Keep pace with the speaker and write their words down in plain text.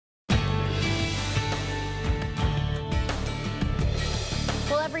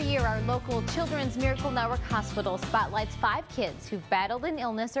Every year, our local Children's Miracle Network Hospital spotlights 5 kids who've battled an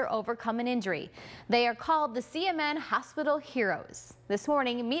illness or overcome an injury. They are called the CMN Hospital Heroes. This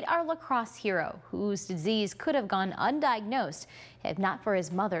morning, meet our lacrosse hero, whose disease could have gone undiagnosed if not for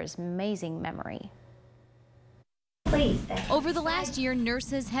his mother's amazing memory. Over the last year,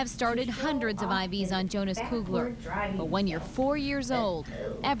 nurses have started hundreds of IVs on Jonas Kugler. But when you're 4 years old,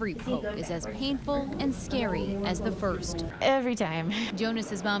 every poke is as painful and scary as the first. Every time.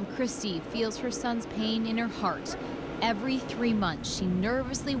 Jonas's mom, Christy, feels her son's pain in her heart. Every 3 months, she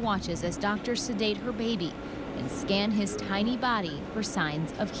nervously watches as doctors sedate her baby and scan his tiny body for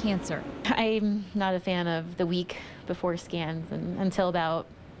signs of cancer. I'm not a fan of the week before scans, and until about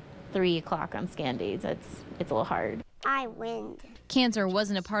 3 o'clock on scan days, it's a little hard. I win. Cancer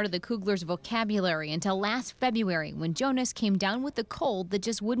wasn't a part of the Kuglers' vocabulary until last February when Jonas came down with a cold that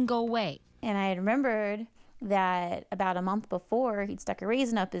just wouldn't go away. And I had remembered that about a month before, he'd stuck a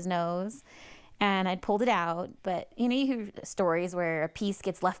raisin up his nose, and I'd pulled it out. But, you hear stories where a piece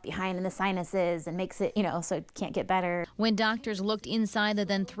gets left behind in the sinuses and makes it, so it can't get better. When doctors looked inside the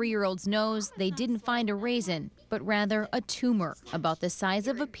then 3-year-old's nose, they didn't find a raisin, but rather a tumor about the size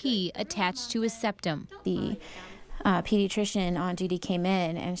of a pea attached to his septum. The pediatrician on duty came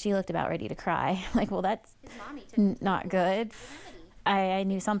in, and she looked about ready to cry. Like, well, that's not good. I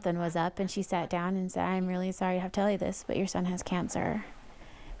knew something was up, and she sat down and said, "I'm really sorry to have to tell you this, but your son has cancer."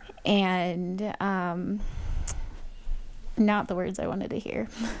 And not the words I wanted to hear.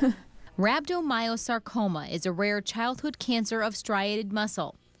 Rhabdomyosarcoma is a rare childhood cancer of striated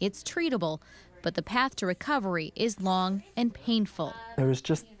muscle. It's treatable, but the path to recovery is long and painful. There was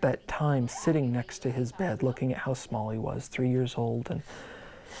just that time sitting next to his bed, looking at how small he was, 3 years old,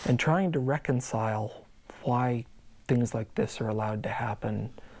 and trying to reconcile why things like this are allowed to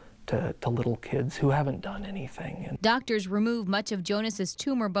happen to little kids who haven't done anything. And doctors removed much of Jonas's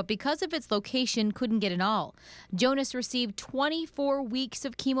tumor, but because of its location, couldn't get it all. Jonas received 24 weeks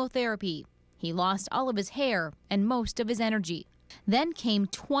of chemotherapy. He lost all of his hair and most of his energy. Then came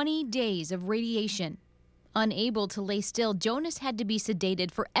 20 days of radiation. Unable to lay still, Jonas had to be sedated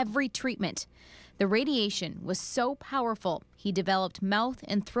for every treatment. The radiation was so powerful, he developed mouth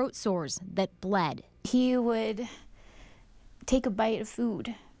and throat sores that bled. He would take a bite of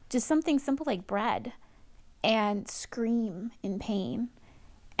food, just something simple like bread, and scream in pain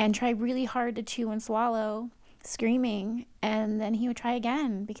and try really hard to chew and swallow, screaming, and then he would try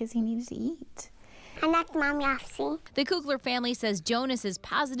again because he needed to eat. The Kugler family says Jonas's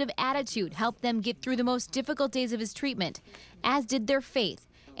positive attitude helped them get through the most difficult days of his treatment, as did their faith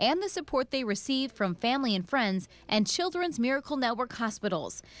and the support they received from family and friends and Children's Miracle Network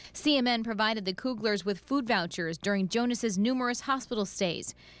hospitals. CMN provided the Kuglers with food vouchers during Jonas's numerous hospital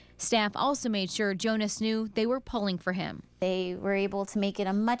stays. Staff also made sure Jonas knew they were pulling for him. They were able to make it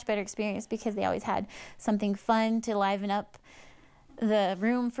a much better experience because they always had something fun to liven up the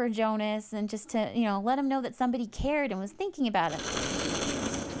room for Jonas, and just to, let him know that somebody cared and was thinking about him.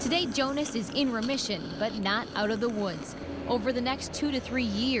 Today, Jonas is in remission, but not out of the woods. Over the next 2 to 3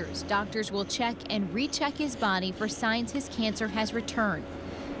 years, doctors will check and recheck his body for signs his cancer has returned.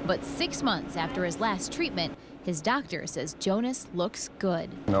 But 6 months after his last treatment, his doctor says Jonas looks good.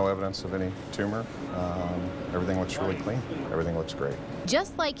 No evidence of any tumor. Everything looks really clean. Everything looks great.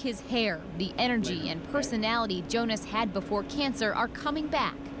 Just like his hair, the energy and personality Jonas had before cancer are coming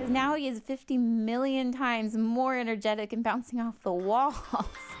back. Now he is 50 million times more energetic and bouncing off the walls.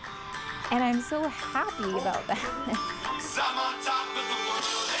 And I'm so happy about that.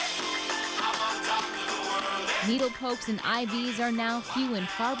 Needle pokes and IVs are now few and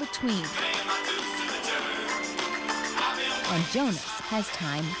far between. And Jonas has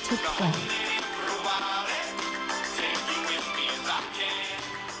time to play.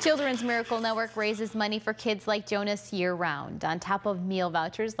 Children's Miracle Network raises money for kids like Jonas year-round. On top of meal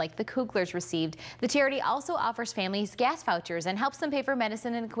vouchers like the Kuglers received, the charity also offers families gas vouchers and helps them pay for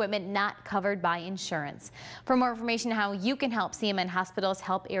medicine and equipment not covered by insurance. For more information on how you can help CMN hospitals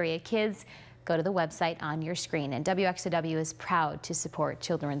help area kids, go to the website on your screen. And WXOW is proud to support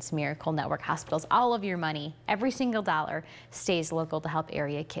Children's Miracle Network hospitals. All of your money, every single dollar, stays local to help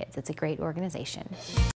area kids. It's a great organization.